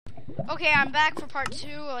Okay, I'm back for part 2.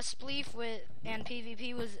 Spleef with and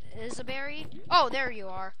PvP was Isaberry. Oh, there you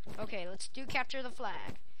are. Okay, let's do capture the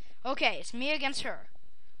flag. Okay, it's me against her.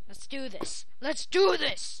 Let's do this. Let's do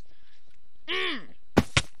this.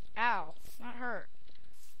 Ow, not hurt.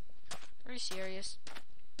 Are you serious?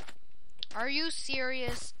 Are you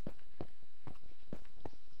serious?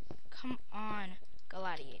 Come on,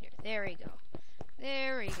 Gladiator. There we go.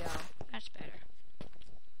 There we go. That's better.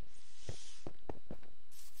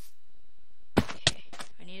 Okay,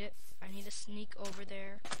 I need to sneak over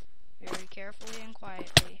there very carefully and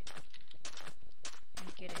quietly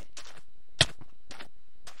and get it.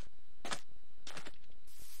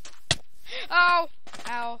 Ow!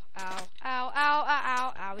 Ow! Ow! Ow! Ow!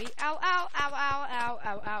 Ow! Ow! Owie! Ow! Ow! Ow! Ow! Ow!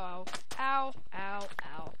 Ow! Ow! Ow! Ow!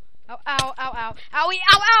 Ow! Ow, ow, ow, ow, owie,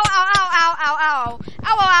 ow, ow, ow, ow, ow, ow, ow, ow,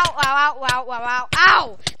 ow, ow, ow, ow, ow, ow,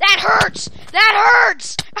 ow, that hurts, that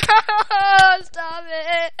hurts, stop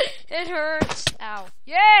it, it hurts, ow,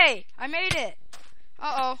 yay, I made it,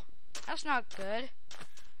 uh-oh, that's not good.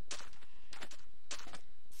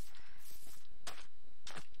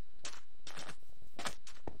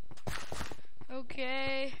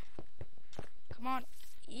 Okay, come on,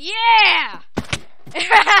 yeah!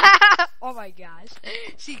 Oh my gosh.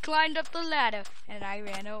 She climbed up the ladder and I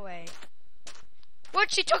ran away.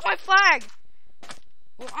 What? She took my flag!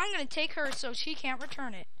 Well, I'm gonna take her so she can't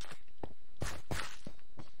return it.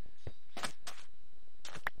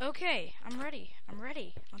 Okay, I'm ready. I'm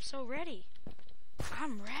ready. I'm so ready.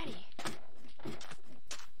 I'm ready.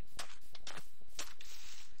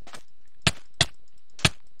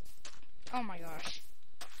 Oh my gosh.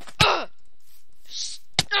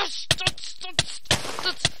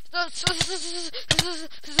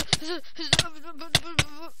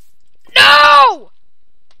 No!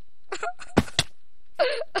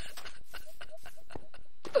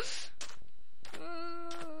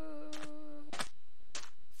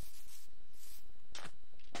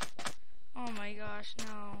 Oh my gosh,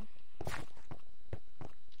 no.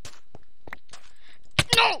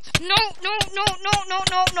 No! No, no, no, no, no,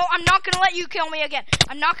 no, no. I'm not gonna let you kill me again.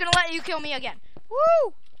 I'm not gonna let you kill me again.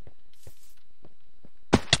 Woo!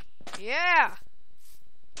 Yeah!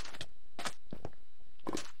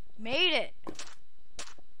 Made it!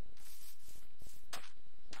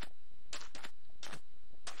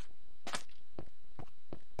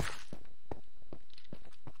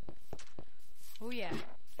 Oh yeah.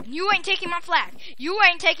 You ain't taking my flag! You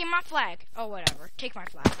ain't taking my flag! Oh, whatever. Take my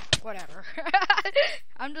flag. Whatever.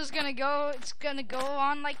 I'm just gonna go, it's gonna go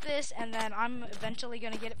on like this, and then I'm eventually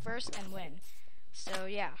gonna get it first and win. So,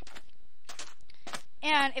 yeah.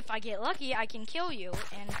 And if I get lucky, I can kill you,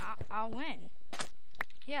 and I'll win.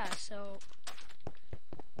 Yeah, so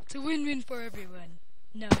it's a win-win for everyone.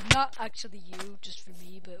 No, not actually you, just for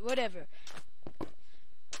me, but whatever.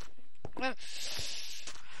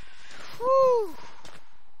 Whew.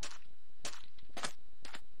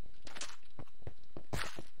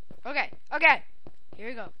 Okay, okay. Here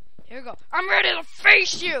we go. Here we go. I'm ready to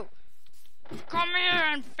face you. Come here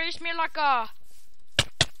and face me like a...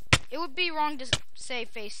 It would be wrong to say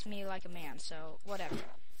face me like a man, so whatever.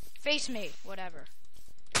 Face me, whatever.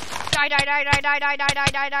 Die, die, die, die, die, die, die,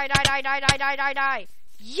 die, die, die, die, die, die, die, die, die, die.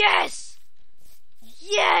 Yes!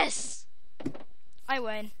 Yes! I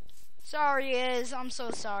win. Sorry, Iz. I'm so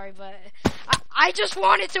sorry, but I just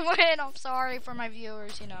wanted to win. I'm sorry for my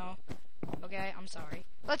viewers, you know. Okay, I'm sorry.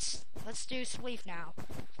 Let's do Spleef now.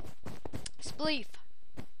 Spleef.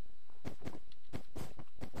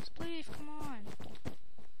 Spleef, come on.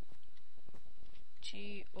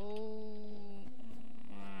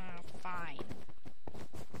 Fine.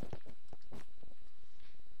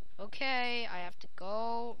 Okay, I have to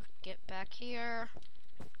go, get back here,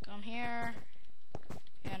 come here,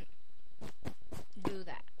 and do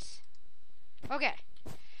that. Okay.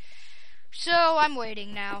 So, I'm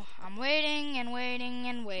waiting now. I'm waiting and waiting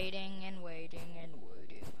and waiting and waiting and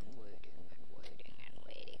waiting and waiting and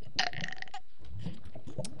waiting and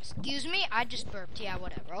waiting. Excuse me, I just burped. Yeah,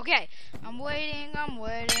 whatever. Okay. I'm waiting and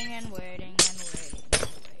waiting and waiting and waiting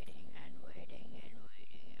and waiting and waiting and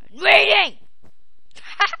waiting and waiting!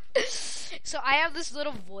 So I have this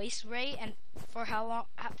little voice rate, and for how long,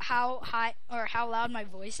 how high or how loud my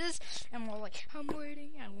voice is, and we're like, I'm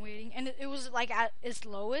waiting and waiting, and it was like at its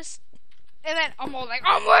lowest. And then I'm all like,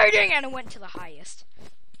 I'm waiting! And it went to the highest.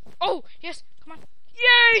 Oh, yes, come on.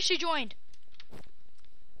 Yay, she joined.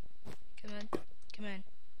 Come in, come in,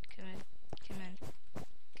 come in, come in,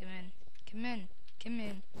 come in, come in, come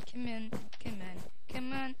in, come in, come in,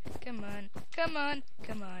 come on, come on, come on,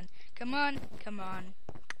 come on, come on, come on,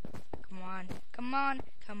 come on, come on,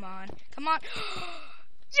 come on, come on.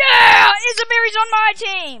 Yeah! Isaberry's on my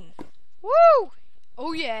team!